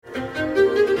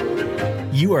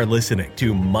You are listening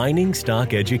to Mining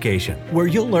Stock Education, where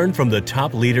you'll learn from the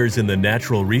top leaders in the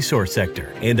natural resource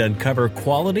sector and uncover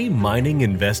quality mining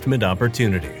investment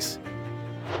opportunities.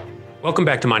 Welcome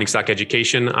back to Mining Stock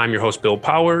Education. I'm your host, Bill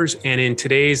Powers, and in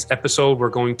today's episode, we're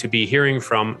going to be hearing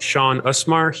from Shaun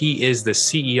Usmar. He is the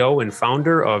CEO and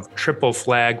founder of Triple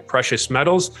Flag Precious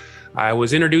Metals. I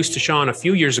was introduced to Shaun a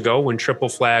few years ago when Triple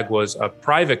Flag was a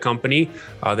private company.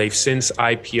 They've since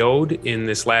IPO'd in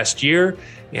this last year,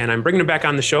 and I'm bringing him back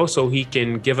on the show so he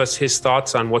can give us his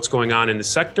thoughts on what's going on in the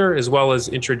sector, as well as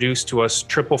introduce to us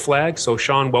Triple Flag. So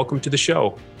Shaun, welcome to the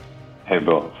show. Hey,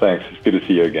 Bill. Thanks. It's good to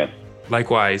see you again.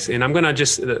 Likewise. And I'm going to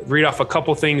just read off a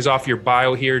couple things off your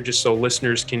bio here, just so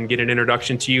listeners can get an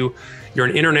introduction to you. You're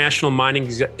an international mining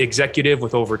executive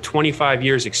with over 25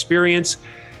 years experience.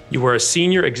 You were a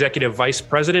senior executive vice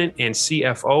president and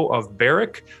CFO of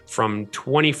Barrick from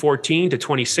 2014 to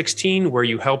 2016, where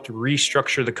you helped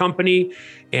restructure the company.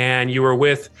 And you were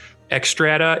with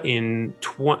Xstrata in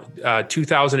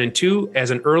 2002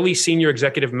 as an early senior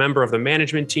executive member of the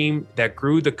management team that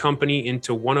grew the company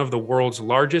into one of the world's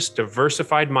largest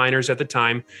diversified miners at the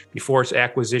time before its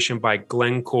acquisition by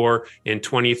Glencore in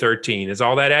 2013. Is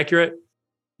all that accurate?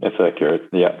 That's accurate,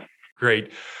 yeah.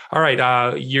 Great. All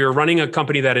right. You're running a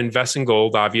company that invests in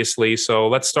gold, obviously. So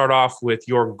let's start off with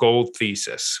your gold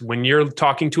thesis. When you're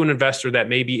talking to an investor that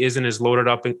maybe isn't as loaded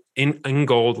up in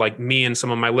gold like me and some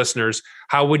of my listeners,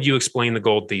 how would you explain the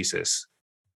gold thesis?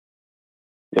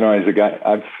 You know, as a guy,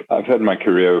 I've had my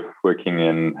career working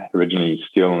in originally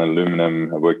steel and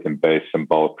aluminum. I worked in base and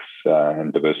bulks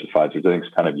and diversified, which I think is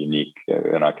kind of unique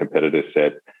in our competitor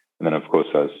set. And then, of course,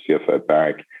 I was CFO at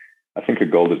Barrick. I think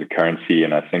of gold as a currency,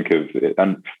 and I think of,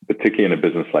 particularly in a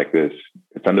business like this,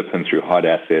 it's underpinned through hard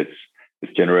assets.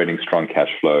 It's generating strong cash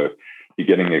flow. You're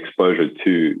getting exposure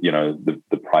to,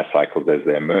 the price cycles as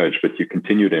they emerge, but you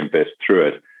continue to invest through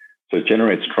it. So it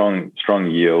generates strong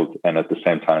yield, and at the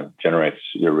same time, generates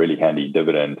a really handy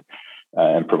dividend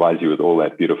and provides you with all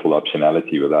that beautiful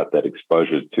optionality without that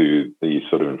exposure to the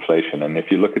sort of inflation. And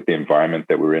if you look at the environment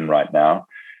that we're in right now,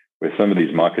 where some of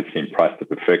these markets seem priced to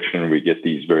perfection, we get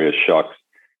these various shocks.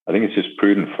 I think it's just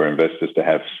prudent for investors to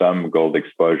have some gold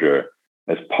exposure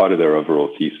as part of their overall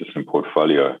thesis and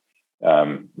portfolio,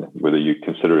 whether you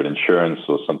consider it insurance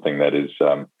or something that is,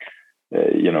 a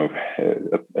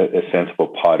sensible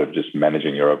part of just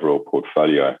managing your overall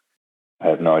portfolio. I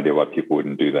have no idea why people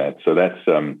wouldn't do that. So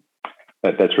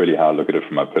that's really how I look at it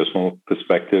from my personal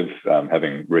perspective,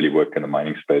 having really worked in the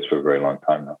mining space for a very long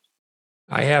time now.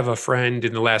 I have a friend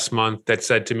in the last month that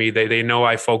said to me, they know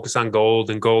I focus on gold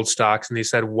and gold stocks. And they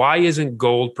said, why isn't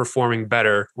gold performing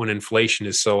better when inflation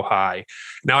is so high?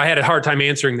 Now, I had a hard time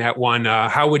answering that one.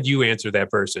 How would you answer that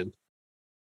person?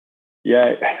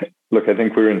 Yeah, look, I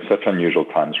think we're in such unusual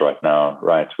times right now,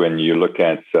 right? When you look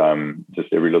at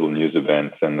just every little news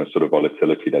event and the sort of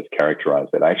volatility that's characterized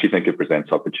it, I actually think it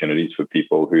presents opportunities for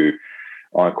people who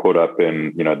aren't caught up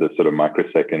in, the sort of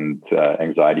microsecond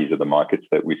anxieties of the markets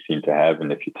that we seem to have. And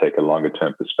if you take a longer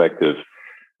term perspective,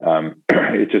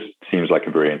 it just seems like a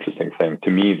very interesting thing.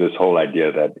 To me, this whole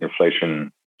idea that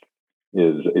inflation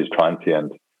is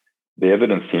transient, the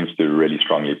evidence seems to really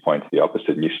strongly point to the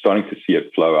opposite. And you're starting to see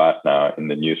it flow out now in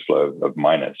the news flow of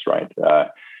miners, right?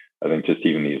 I think just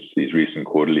even these recent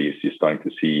quarterlies, you're starting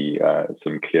to see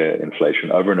some clear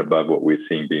inflation over and above what we're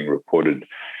seeing being reported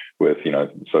with,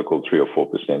 so-called 3 or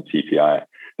 4% CPI.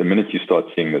 The minute you start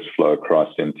seeing this flow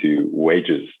across into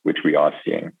wages, which we are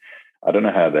seeing, I don't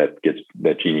know how that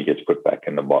genie gets put back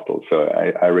in the bottle. So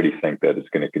I really think that it's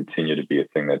going to continue to be a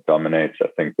thing that dominates. I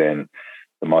think then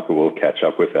the market will catch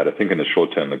up with that. I think in the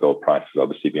short term, the gold price has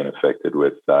obviously been affected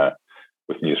with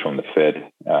news from the Fed,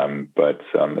 but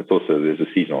it's also, there's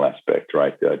a seasonal aspect,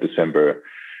 right? December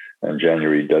and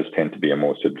January does tend to be a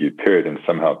more subdued period, and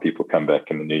somehow people come back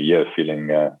in the new year feeling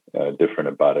different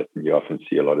about it. And you often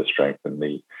see a lot of strength in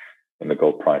the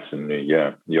gold price in the new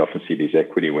year. You often see these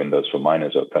equity windows for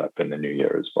miners open up in the new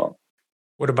year as well.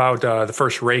 What about the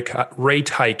first rate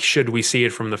hike? Should we see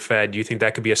it from the Fed? Do you think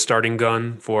that could be a starting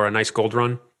gun for a nice gold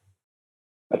run?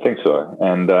 I think so.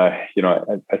 And,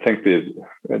 I think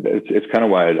it's kind of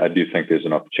why I do think there's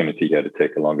an opportunity here to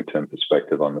take a longer term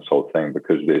perspective on this whole thing,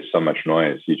 because there's so much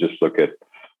noise. You just look at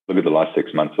the last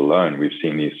 6 months alone, we've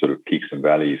seen these sort of peaks and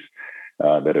valleys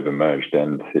that have emerged.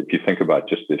 And if you think about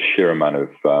just the sheer amount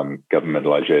of government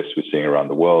largesse we're seeing around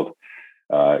the world,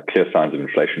 clear signs of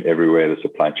inflation everywhere, the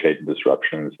supply chain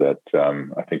disruptions that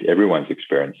I think everyone's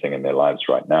experiencing in their lives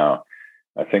right now,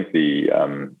 I think the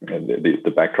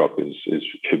backdrop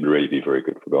should really be very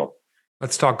good for gold.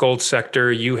 Let's talk gold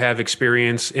sector. You have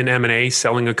experience in M&A,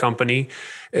 selling a company,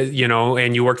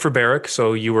 and you worked for Barrick,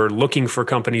 so you were looking for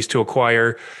companies to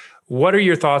acquire. What are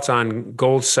your thoughts on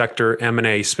gold sector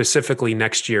M&A specifically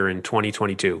next year in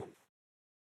 2022?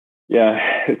 Yeah,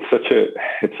 it's such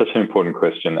an important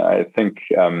question. I think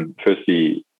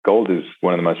firstly, gold is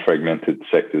one of the most fragmented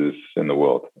sectors in the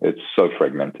world. It's so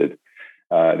fragmented.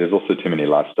 There's also too many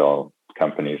lifestyle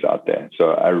companies out there.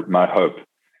 So my hope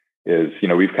is,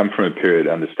 we've come from a period,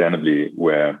 understandably,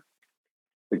 where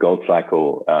the gold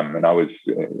cycle, and I was,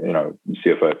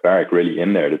 CFO at Barrick, really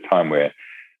in there at a time where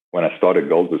when I started,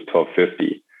 gold was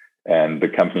 $1,250. And the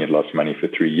company had lost money for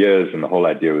 3 years. And the whole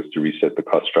idea was to reset the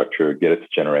cost structure, get it to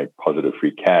generate positive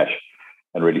free cash,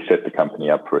 and really set the company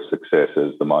up for success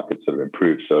as the market sort of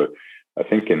improved. So I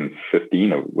think in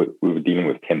 2015, we were dealing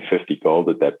with $1,050 gold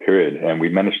at that period, and we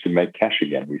managed to make cash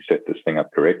again. We set this thing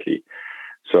up correctly.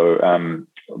 So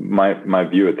my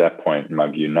view at that point, and my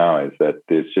view now, is that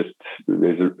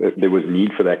there was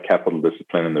need for that capital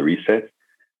discipline and the reset.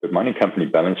 But mining company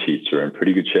balance sheets are in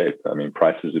pretty good shape. I mean,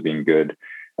 prices have been good.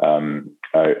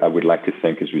 I would like to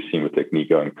think, as we've seen with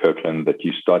Agnico and Kirkland, that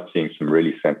you start seeing some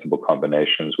really sensible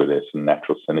combinations where there's some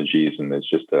natural synergies and there's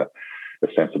just a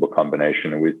sensible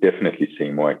combination. And we're definitely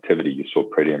seeing more activity. You saw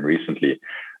Pretium recently.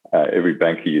 Every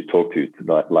banker you talk to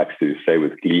likes to say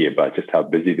with glee about just how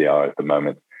busy they are at the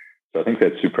moment. So I think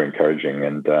that's super encouraging.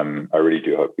 And I really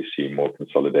do hope we see more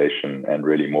consolidation and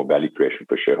really more value creation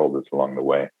for shareholders along the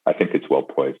way. I think it's well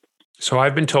poised. So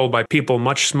I've been told by people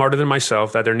much smarter than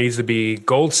myself that there needs to be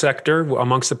gold sector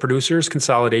amongst the producers,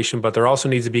 consolidation, but there also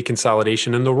needs to be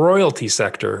consolidation in the royalty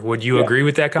sector. Would you agree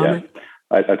with that comment?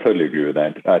 Yeah, I totally agree with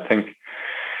that. I think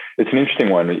it's an interesting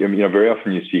one. Very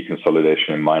often you see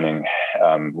consolidation in mining,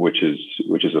 which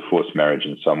is a forced marriage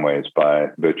in some ways by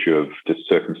virtue of just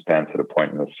circumstance at a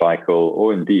point in the cycle,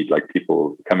 or indeed like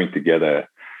people coming together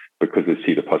because they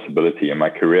see the possibility. In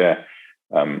my career,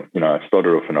 I started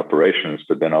off in operations,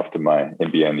 but then after my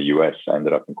MBA in the US, I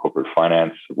ended up in corporate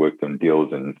finance, worked on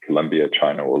deals in Colombia,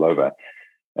 China, all over.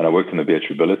 And I worked in the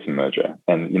BHP Billiton merger.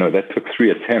 And, that took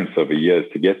 3 attempts over years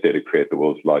to get there to create the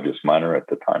world's largest miner at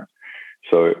the time.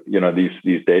 So,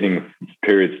 these dating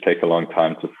periods take a long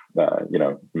time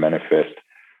to, manifest,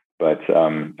 but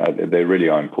they really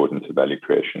are important to value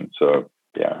creation. So,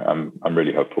 yeah, I'm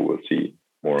really hopeful we'll see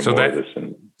more and more of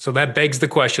this. So that begs the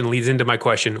question, leads into my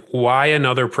question. Why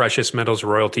another precious metals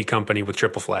royalty company with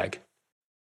Triple Flag?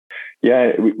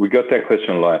 Yeah, we got that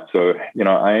question a lot. So,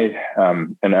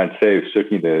 and I'd say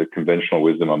certainly the conventional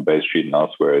wisdom on Bay Street and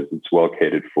elsewhere is it's well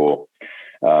catered for.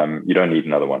 You don't need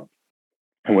another one.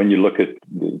 And when you look at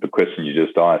the question you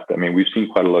just asked, I mean, we've seen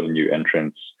quite a lot of new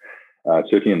entrants,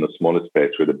 certainly in the smaller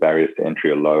space where the barriers to entry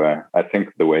are lower. I think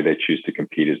the way they choose to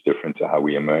compete is different to how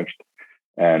we emerged.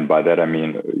 And by that, I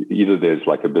mean, either there's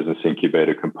like a business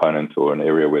incubator component or an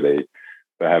area where they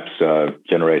perhaps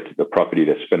generate the property,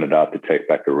 they spin it out to take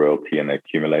back a royalty and they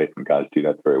accumulate, and guys do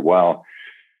that very well.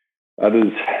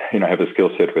 Others, have a skill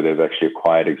set where they've actually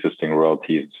acquired existing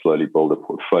royalties, slowly build a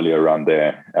portfolio around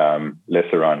there, less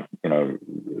around,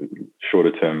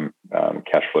 shorter term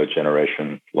cash flow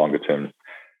generation, longer term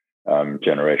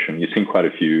generation. You've seen quite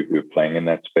a few who are playing in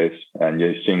that space, and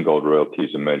you're seeing gold royalties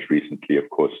emerge recently, of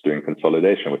course, doing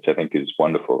consolidation, which I think is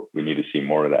wonderful. We need to see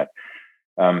more of that.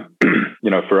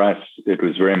 For us, it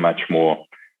was very much more,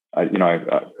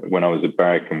 when I was at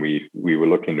Barrick and we were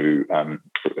looking to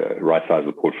right-size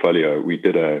the portfolio, we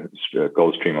did a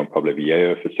gold stream on Pueblo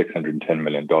Viejo for $610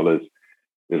 million.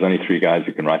 There's only 3 guys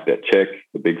who can write that check,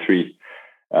 the big 3.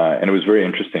 And it was very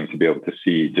interesting to be able to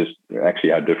see just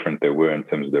actually how different they were in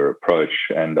terms of their approach.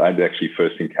 And I'd actually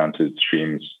first encountered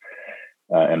streams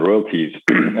and royalties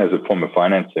as a form of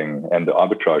financing and the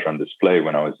arbitrage on display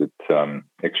when I was at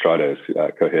Xstrata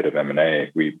as co-head of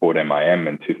M&A. We bought MIM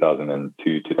in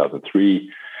 2002,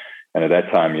 2003. And at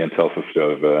that time, Yantel flew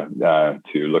over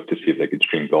to look to see if they could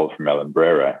stream gold from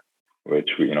Alumbrera,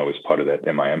 which was part of that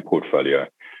MIM portfolio.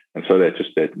 And so that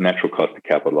natural cost of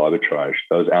capital arbitrage,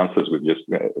 those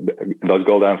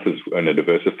gold ounces were in a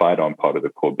diversified on part of the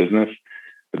core business,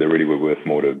 but they really were worth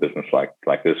more to a business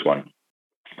like this one.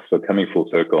 So coming full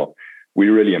circle, we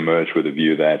really emerged with a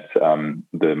view that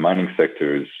the mining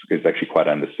sector is actually quite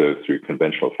underserved through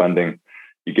conventional funding.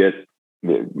 You get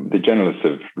the generalists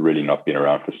have really not been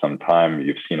around for some time.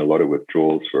 You've seen a lot of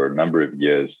withdrawals for a number of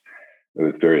years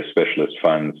with various specialist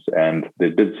funds. And there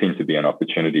did seem to be an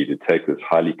opportunity to take this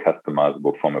highly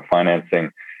customizable form of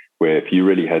financing, where if you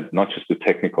really had not just the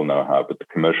technical know-how, but the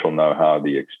commercial know-how,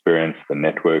 the experience, the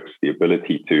networks, the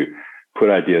ability to put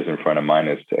ideas in front of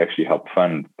miners to actually help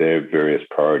fund their various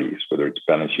priorities, whether it's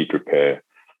balance sheet repair,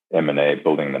 M&A,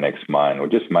 building the next mine, or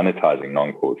just monetizing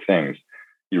non-core things,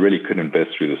 you really could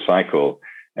invest through the cycle.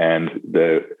 And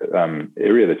the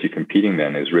area that you're competing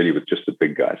then is really with just the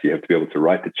big guys. You have to be able to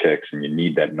write the checks, and you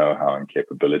need that know-how and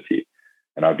capability.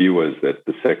 And our view was that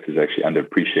the sector is actually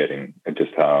underappreciating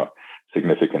just how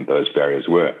significant those barriers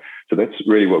were. So that's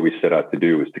really what we set out to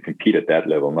do, was to compete at that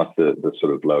level, not the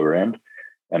sort of lower end.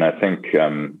 And I think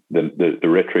the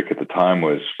rhetoric at the time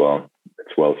was, well,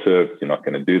 it's well served, you're not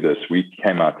going to do this. We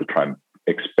came out to try and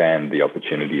expand the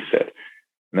opportunity set.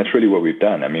 And that's really what we've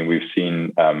done. I mean, we've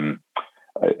seen,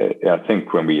 I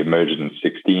think when we emerged in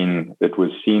 2016, it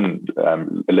was seen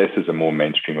less as a more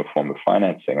mainstream form of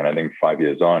financing. And I think 5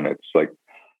 years on, it's like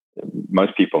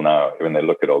most people now, when they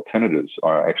look at alternatives,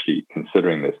 are actually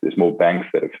considering this. There's more banks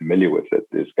that are familiar with it.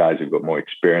 There's guys who've got more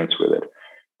experience with it.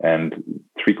 And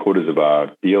 3/4 of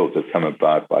our deals have come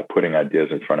about by putting ideas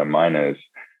in front of miners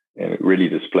and really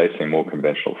displacing more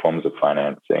conventional forms of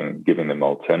financing, giving them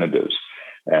alternatives.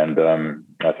 And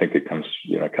I think it comes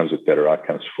with better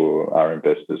outcomes for our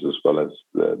investors as well as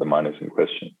the miners in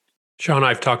question. Sean,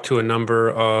 I've talked to a number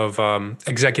of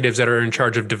executives that are in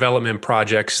charge of development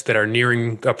projects that are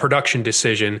nearing a production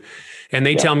decision. And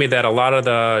they tell me that a lot of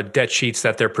the debt sheets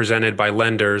that they're presented by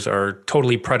lenders are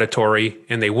totally predatory,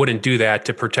 and they wouldn't do that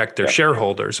to protect their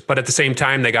shareholders. But at the same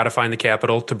time, they got to find the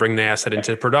capital to bring the asset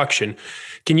into production.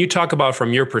 Can you talk about,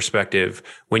 from your perspective,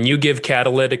 when you give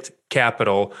catalytic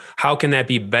capital, how can that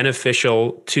be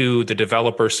beneficial to the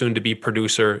developer, soon to be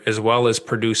producer, as well as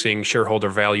producing shareholder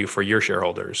value for your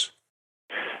shareholders?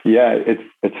 Yeah, it's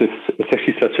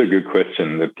actually such a good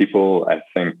question that people, I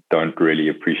think, don't really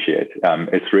appreciate.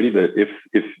 It's really that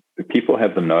if people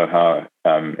have the know-how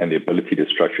and the ability to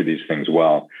structure these things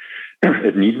well,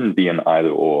 it needn't be an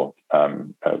either-or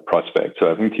prospect.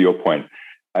 So I think to your point,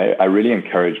 I really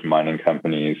encourage mining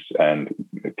companies and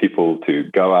people to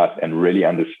go out and really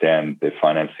understand their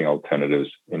financing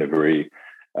alternatives in a very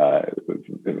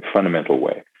fundamental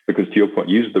way. Because to your point,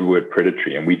 use the word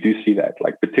predatory, and we do see that,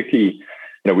 like particularly.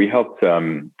 We helped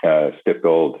Steppe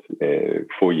Gold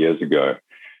 4 years ago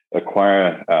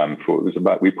acquire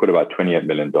we put about $28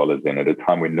 million in at a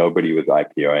time when nobody was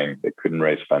IPOing, they couldn't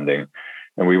raise funding,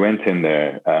 and we went in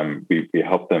there. We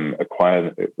helped them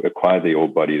acquire the ore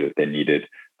body that they needed,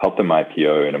 helped them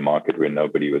IPO in a market where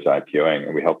nobody was IPOing,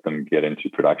 and we helped them get into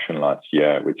production last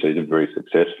year, which they did very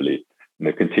successfully. And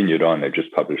they continued on. They've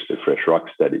just published their fresh rock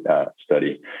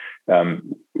study.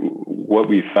 What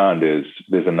we found is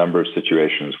there's a number of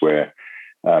situations where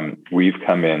we've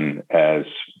come in as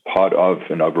part of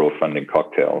an overall funding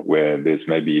cocktail, where there's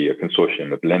maybe a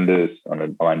consortium of lenders on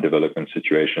a mine development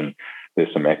situation.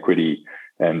 There's some equity,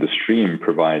 and the stream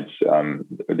provides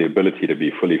the ability to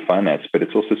be fully financed, but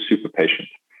it's also super patient.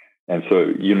 And so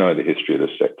the history of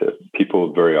the sector.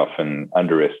 People very often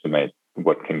underestimate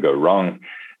what can go wrong.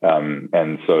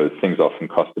 And so things often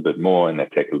cost a bit more and they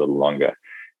take a little longer.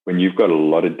 When you've got a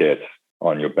lot of debt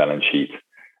on your balance sheet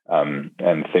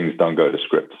and things don't go to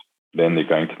script, then they're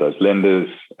going to those lenders.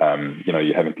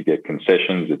 You're having to get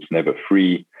concessions. It's never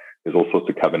free. There's all sorts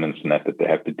of covenants and that they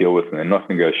have to deal with, and they're not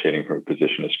negotiating from a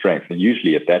position of strength. And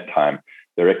usually at that time,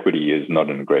 their equity is not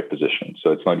in a great position.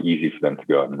 So it's not easy for them to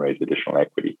go out and raise additional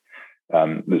equity.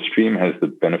 The stream has the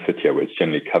benefit here where it's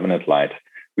generally covenant light.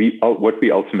 What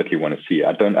we ultimately want to see,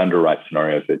 I don't underwrite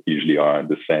scenarios that usually are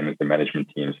the same as the management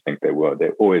teams think they were.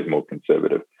 They're always more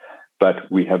conservative. But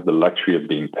we have the luxury of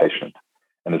being patient.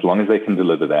 And as long as they can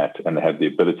deliver that and they have the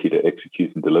ability to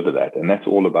execute and deliver that, and that's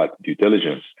all about due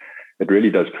diligence, it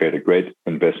really does create a great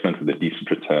investment with a decent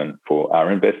return for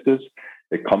our investors.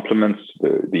 It complements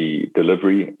the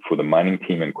delivery for the mining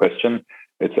team in question.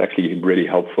 It's actually really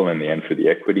helpful in the end for the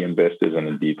equity investors and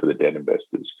indeed for the debt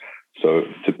investors. So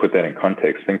to put that in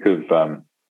context, think of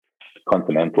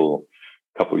Continental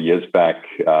a couple of years back.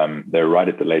 They're right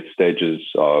at the late stages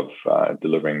of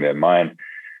delivering their mine.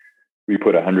 We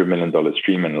put a $100 million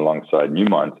stream in alongside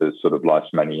Newmont to sort of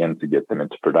last money in to get them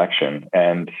into production.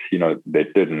 And, they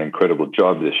did an incredible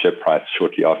job. The share price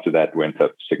shortly after that went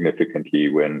up significantly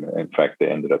when, in fact, they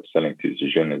ended up selling to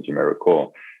Zijin, as you may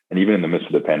recall. And even in the midst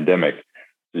of the pandemic,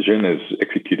 Zijin has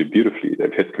executed beautifully.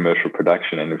 They've hit commercial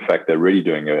production. And in fact, they're really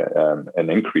doing an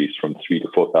increase from 3,000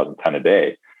 to 4,000 ton a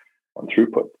day on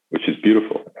throughput, which is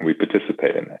beautiful. And we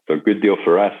participate in that. So a good deal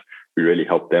for us. We really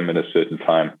helped them at a certain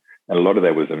time. And a lot of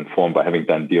that was informed by having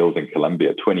done deals in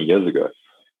Colombia 20 years ago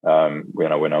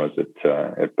when I was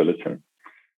at Billiton.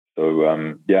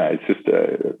 So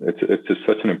it's just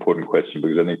such an important question,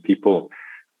 because I think people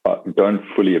don't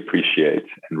fully appreciate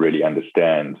and really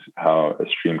understand how a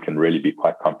stream can really be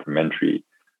quite complementary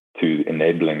to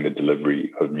enabling the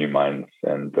delivery of new mines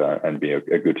and be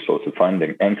a good source of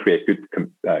funding and create good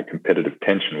competitive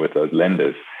tension with those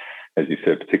lenders, as you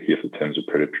said, particularly if the terms are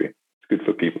predatory. It's good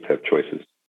for people to have choices.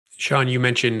 Sean, you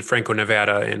mentioned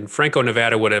Franco-Nevada, and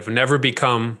Franco-Nevada would have never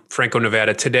become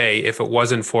Franco-Nevada today if it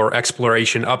wasn't for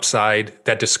exploration upside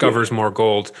that discovers more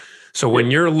gold. So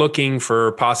when you're looking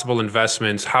for possible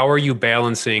investments, how are you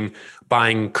balancing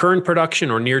buying current production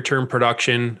or near-term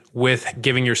production with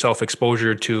giving yourself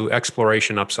exposure to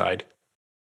exploration upside?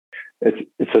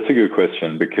 It's such a good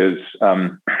question because,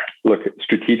 look,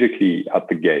 strategically out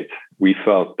the gate, we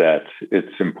felt that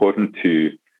it's important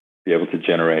to be able to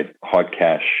generate hard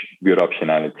cash, good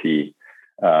optionality,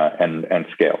 and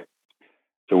scale.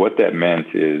 So what that meant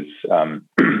is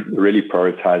really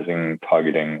prioritizing,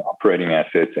 targeting operating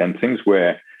assets and things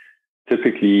where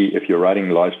typically if you're writing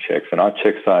large checks, and our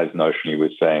check size notionally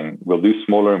was saying we'll do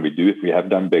smaller and we have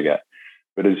done bigger,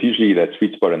 but it's usually that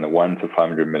sweet spot in the $1 to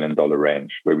 $500 million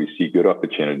range where we see good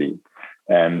opportunity.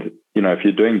 And, if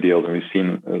you're doing deals, and we've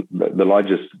seen the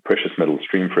largest precious metal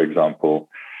stream, for example,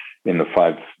 in the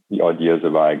 5 odd years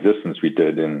of our existence, we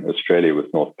did in Australia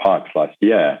with Northparkes last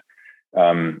year.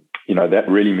 That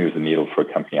really moves the needle for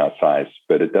a company our size,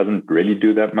 but it doesn't really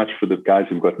do that much for the guys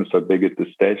who've gotten so big at this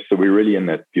stage. So we're really in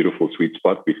that beautiful sweet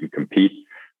spot. We can compete.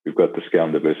 We've got the scale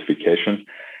and diversification.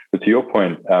 But to your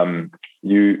point,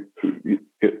 you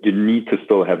need to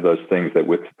still have those things that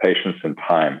with patience and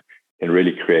time can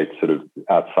really create sort of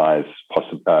outsized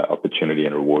opportunity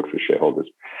and reward for shareholders.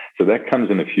 So that comes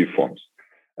in a few forms.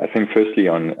 I think firstly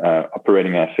on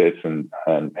operating assets and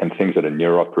things that are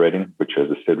near operating, which as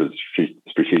I said was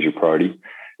strategic priority.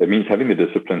 It means having the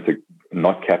discipline to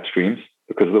not cap streams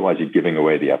because otherwise you're giving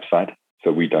away the upside.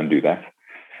 So we don't do that.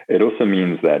 It also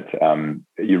means that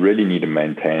you really need to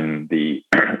maintain the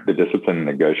discipline and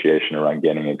negotiation around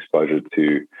getting exposure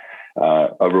to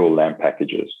overall land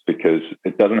packages, because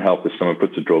it doesn't help if someone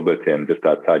puts a drill bit in just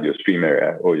outside your stream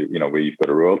area or where you've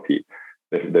got a royalty.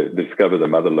 They discover the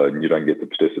mother lode and you don't get to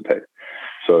participate.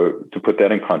 So to put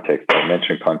that in context, I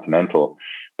mentioned Continental.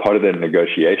 Part of that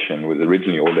negotiation was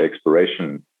originally all the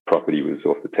exploration property was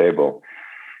off the table.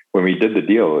 When we did the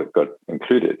deal, it got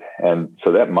included. And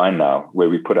so that mine now, where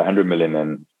we put $100 million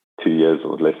in 2 years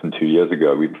or less than 2 years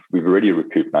ago, we've already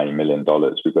recouped $90 million.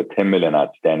 We've got $10 million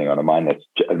outstanding on a mine that's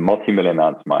a multi-million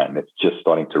ounce mine that's just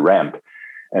starting to ramp.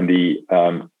 And the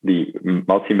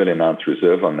multi-million ounce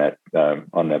reserve on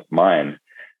that mine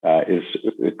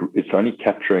it's only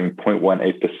capturing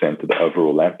 0.18% of the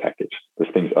overall land package. This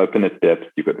thing's open at depth.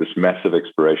 You've got this massive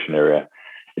exploration area.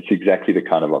 It's exactly the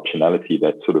kind of optionality,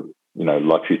 that sort of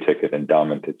lottery ticket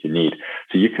endowment that you need.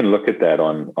 So you can look at that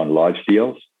on large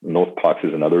deals. Northparkes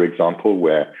is another example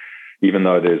where even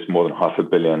though there's more than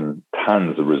 500 million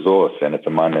tons of resource and it's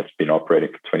a mine that's been operating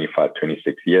for 25,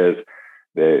 26 years,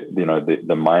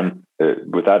 the mine,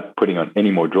 without putting on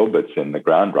any more drill bits in the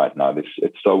ground right now,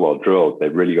 it's so well drilled,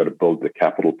 they've really got to build the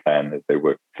capital plan as they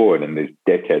work forward, and there's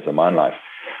decades of mine life.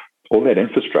 All that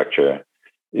infrastructure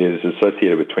is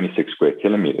associated with 26 square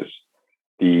kilometers.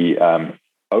 The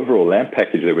overall land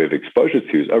package that we have exposure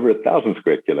to is over 1,000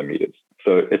 square kilometers.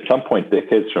 So at some point,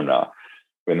 decades from now,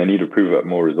 when they need to prove up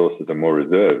more resources and more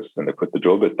reserves and they put the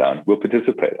drill bit down, we'll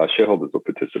participate. Our shareholders will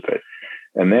participate.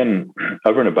 And then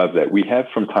over and above that, we have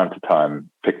from time to time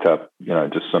picked up,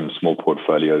 just some small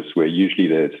portfolios where usually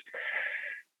there's,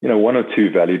 one or two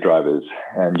value drivers,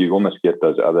 and you almost get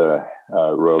those other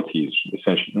royalties,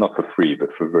 essentially not for free, but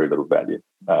for very little value.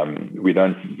 We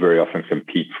don't very often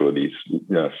compete for these,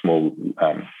 small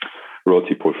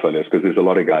royalty portfolios because there's a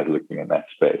lot of guys looking in that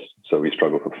space. So we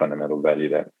struggle for fundamental value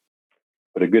there.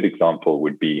 But a good example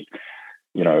would be,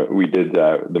 we did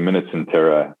the minute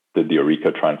Centerra did the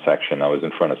Orica transaction. I was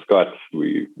in front of Scott.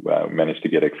 We managed to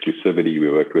get exclusivity. We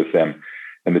worked with them.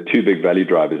 And the two big value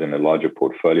drivers in the larger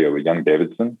portfolio were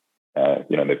Young-Davidson.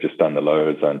 They've just done the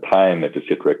lower zone tie-in. They've just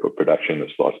hit record production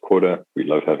this last quarter. We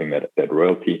love having that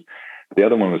royalty. The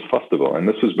other one was Fosterville. And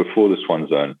this was before the Swan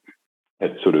Zone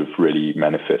had sort of really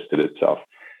manifested itself.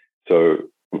 So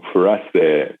for us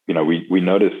there, we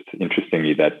noticed,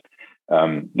 interestingly, that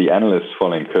the analysts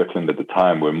following Kirkland at the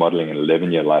time were modeling an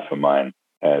 11-year life of mine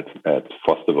at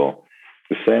Fosterville.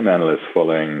 The same analysts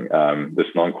following this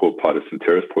non-core part of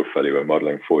Centerra's portfolio were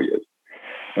modeling 4 years.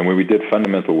 And when we did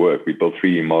fundamental work, we built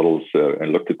 3D models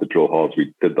and looked at the drill holes.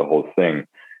 We did the whole thing.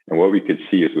 And what we could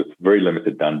see is with very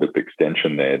limited down-dip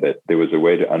extension there, that there was a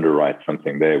way to underwrite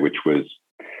something there, which was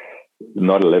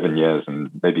not 11 years and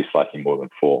maybe slightly more than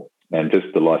 4. And just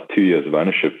the last 2 years of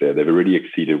ownership there, they've already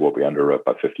exceeded what we underwrote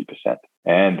by 50%.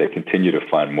 And they continue to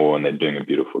find more, and they're doing a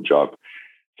beautiful job.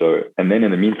 So, and then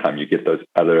in the meantime, you get those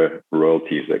other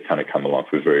royalties that kind of come along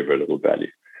for very, very little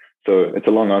value. So it's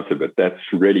a long answer, but that's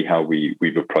really how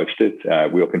we've approached it.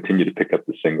 We'll continue to pick up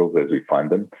the singles as we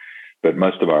find them, but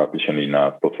most of our opportunity now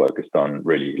is still focused on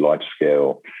really large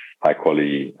scale, high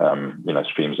quality,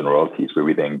 streams and royalties, where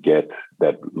we then get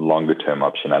that longer term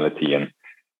optionality. And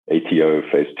ATO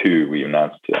phase 2, we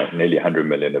announced nearly 100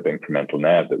 million of incremental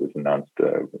NAV that was announced,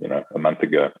 a month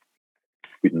ago.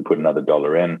 We didn't put another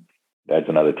dollar in. Adds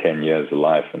another 10 years of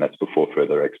life, and that's before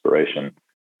further expiration.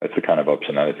 That's the kind of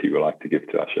optionality we like to give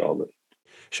to our shareholders.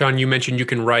 Sean, you mentioned you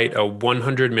can write a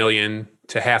 $100 million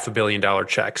to $500 million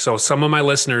check. So some of my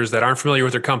listeners that aren't familiar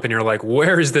with your company are like,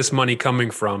 where is this money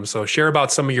coming from? So share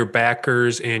about some of your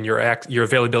backers and your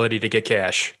availability to get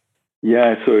cash.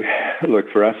 Yeah, so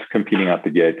look, for us competing out the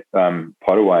gate,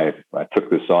 part of why I took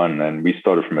this on, and we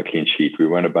started from a clean sheet. We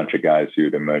weren't a bunch of guys who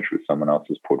had emerged with someone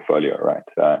else's portfolio, right?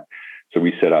 So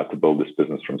we set out to build this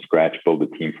business from scratch, build a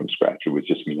team from scratch. It was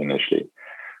just me initially.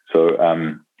 So,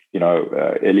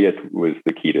 Elliott was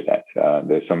the key to that.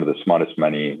 They're some of the smartest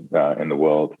money in the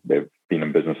world. They've been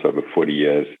in business over 40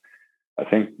 years. I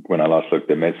think when I last looked,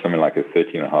 they made something like a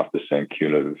 13.5%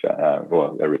 cumulative,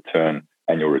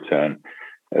 annual return,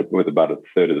 with about a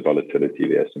third of the volatility of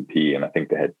the S&P. And I think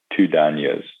they had 2 down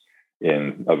years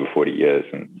in over 40 years.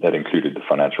 And that included the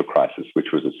financial crisis,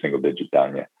 which was a single-digit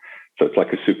down year. So it's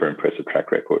like a super impressive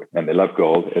track record. And they love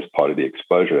gold as part of the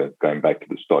exposure. Going back to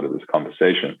the start of this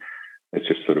conversation, it's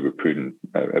just sort of a prudent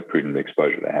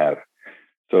exposure to have.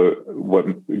 So what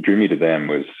drew me to them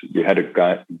was you had a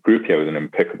group here with an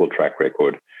impeccable track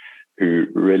record who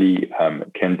really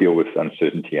can deal with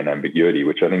uncertainty and ambiguity,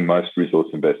 which I think most resource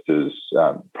investors,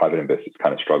 private investors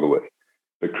kind of struggle with.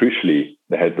 But crucially,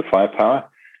 they had the firepower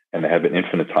and they have an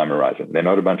infinite time horizon. They're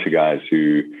not a bunch of guys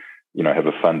who have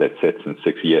a fund that sets in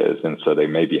 6 years. And so they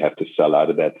maybe have to sell out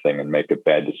of that thing and make a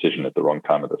bad decision at the wrong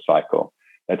time of the cycle.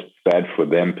 That's bad for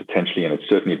them potentially. And it's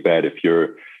certainly bad if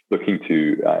you're looking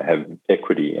to have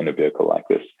equity in a vehicle like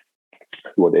this.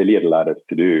 What Elliott allowed us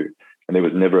to do, and there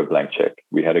was never a blank check.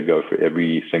 We had to go for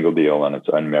every single deal on its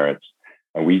own merits.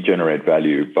 And we generate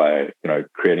value by,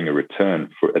 creating a return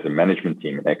as a management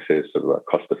team in excess of our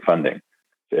cost of funding.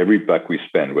 So every buck we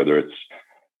spend, whether it's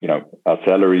our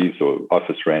salaries or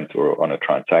office rent or on a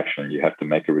transaction, you have to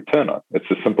make a return on.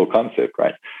 It's a simple concept,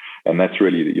 right? And that's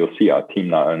really, you'll see our team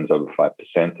now owns over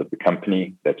 5% of the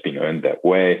company. That's been earned that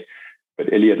way.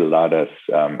 But Elliott allowed us,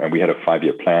 and we had a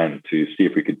 5-year plan to see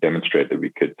if we could demonstrate that we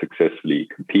could successfully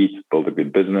compete, build a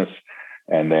good business,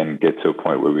 and then get to a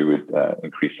point where we would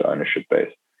increase our ownership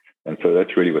base. And so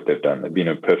that's really what they've done. They've been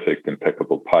a perfect,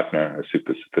 impeccable partner, a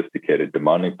super sophisticated,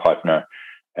 demanding partner,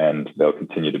 and they'll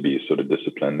continue to be sort of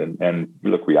disciplined. And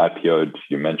look, we IPO'd,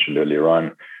 you mentioned earlier on,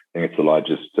 I think it's the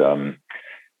largest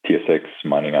TSX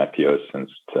mining IPO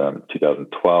since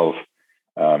 2012.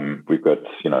 We've got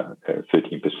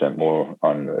 13% more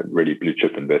on really blue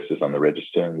chip investors on the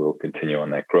register, and we'll continue on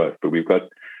that growth. But we've got,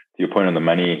 to your point on the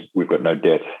money, we've got no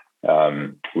debt.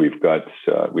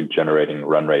 We're generating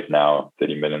run rate now,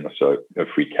 30 million or so of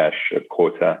free cash a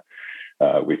quarter.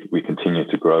 We continue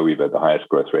to grow. We've had the highest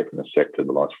growth rate in the sector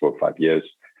the last 4 or 5 years.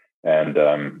 And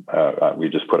we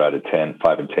just put out a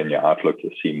 5 and 10 year outlook.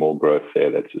 You'll see more growth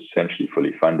there that's essentially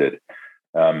fully funded.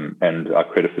 And our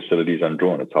credit facility is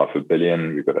undrawn. It's $500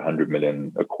 million. We've got 100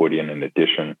 million accordion in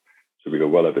addition. So we've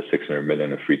got well over 600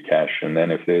 million of free cash. And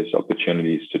then if there's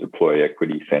opportunities to deploy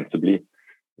equity sensibly,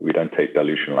 we don't take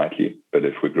dilution lightly. But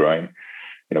if we're growing,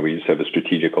 we just have a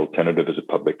strategic alternative as a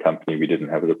public company we didn't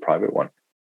have as a private one.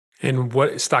 And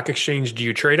what stock exchange do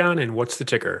you trade on, and what's the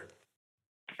ticker?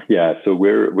 Yeah, so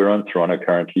we're on Toronto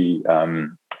currently.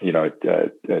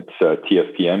 It's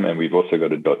TFPM, and we've also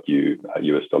got a .U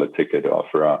US dollar ticker to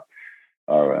offer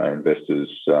our investors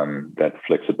that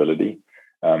flexibility.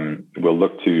 We'll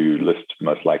look to list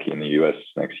most likely in the US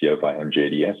next year by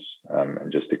MJDS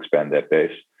and just expand that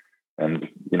base. And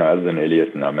other than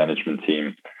Elliott and our management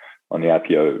team on the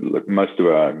IPO, look, most of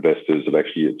our investors have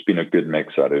it's been a good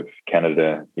mix out of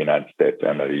Canada, United States,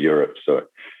 and out of Europe. So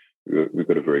we've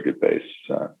got a very good base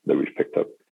that we've picked up.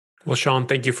 Well, Sean,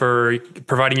 thank you for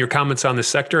providing your comments on this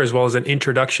sector, as well as an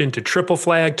introduction to Triple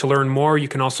Flag. To learn more, you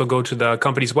can also go to the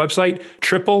company's website,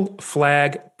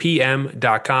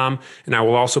 tripleflagpm.com, and I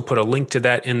will also put a link to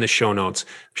that in the show notes.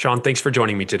 Sean, thanks for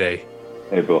joining me today.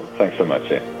 Hey, Bill. Thanks so much.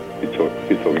 Good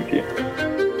talking to you.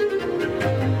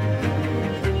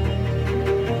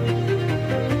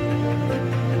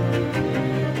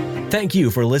 Thank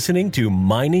you for listening to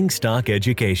Mining Stock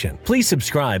Education. Please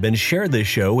subscribe and share this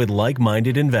show with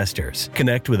like-minded investors.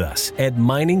 Connect with us at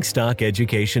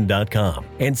miningstockeducation.com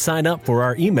and sign up for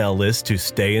our email list to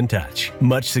stay in touch.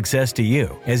 Much success to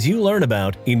you as you learn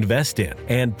about, invest in,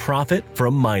 and profit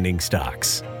from mining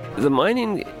stocks. The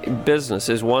mining business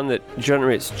is one that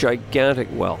generates gigantic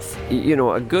wealth. You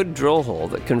know, a good drill hole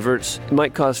that converts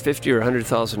might cost $50,000 or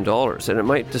 $100,000, and it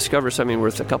might discover something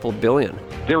worth a couple billion.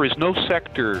 There is no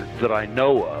sector that I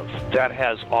know of that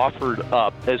has offered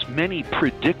up as many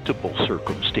predictable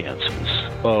circumstances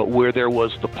where there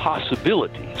was the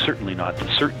possibility, certainly not the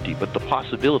certainty, but the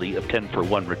possibility of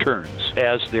 10-for-1 returns,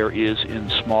 as there is in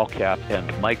small cap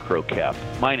and micro cap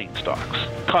mining stocks.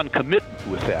 Concomitant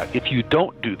with that, if you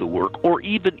don't do the work, or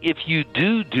even if you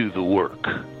do the work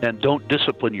and don't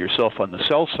discipline yourself on the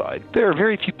sell side, there are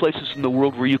very few places in the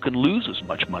world where you can lose as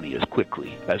much money as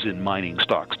quickly as in mining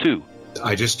stocks too.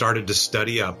 I just started to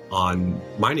study up on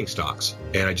mining stocks,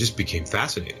 and I just became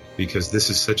fascinated because this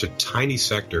is such a tiny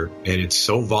sector and it's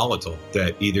so volatile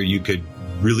that either you could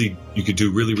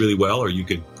do really well, or you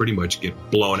could pretty much get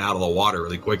blown out of the water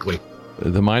really quickly.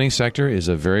 The mining sector is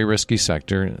a very risky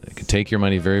sector. It can take your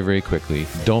money very, very quickly.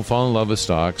 Don't fall in love with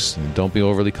stocks. Don't be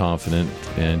overly confident,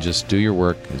 and just do your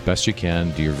work as best you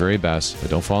can. Do your very best, but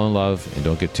don't fall in love and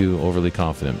don't get too overly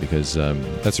confident, because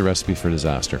that's a recipe for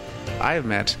disaster. I have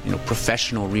met,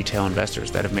 professional retail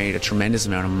investors that have made a tremendous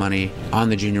amount of money on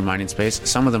the junior mining space.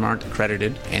 Some of them aren't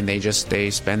accredited, and they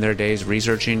spend their days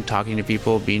researching, talking to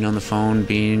people, being on the phone,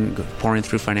 pouring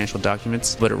through financial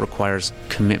documents, but it requires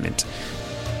commitment.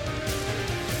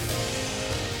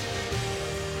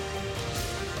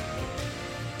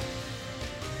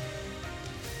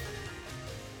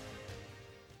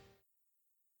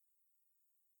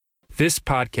 This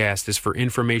podcast is for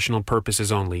informational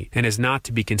purposes only and is not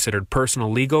to be considered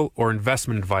personal legal or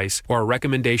investment advice or a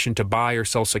recommendation to buy or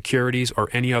sell securities or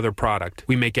any other product.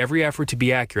 We make every effort to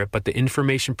be accurate, but the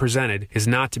information presented is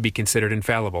not to be considered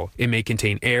infallible. It may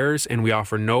contain errors, and we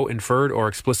offer no inferred or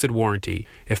explicit warranty.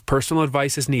 If personal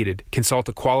advice is needed, consult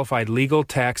a qualified legal,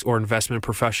 tax, or investment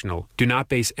professional. Do not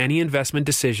base any investment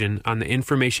decision on the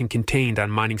information contained on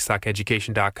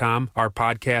miningstockeducation.com, our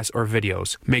podcasts, or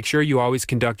videos. Make sure you always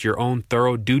conduct your own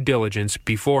thorough due diligence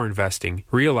before investing.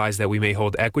 Realize that we may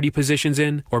hold equity positions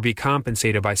in or be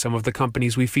compensated by some of the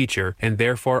companies we feature, and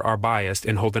therefore are biased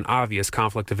and hold an obvious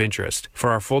conflict of interest. For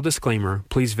our full disclaimer,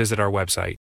 please visit our website.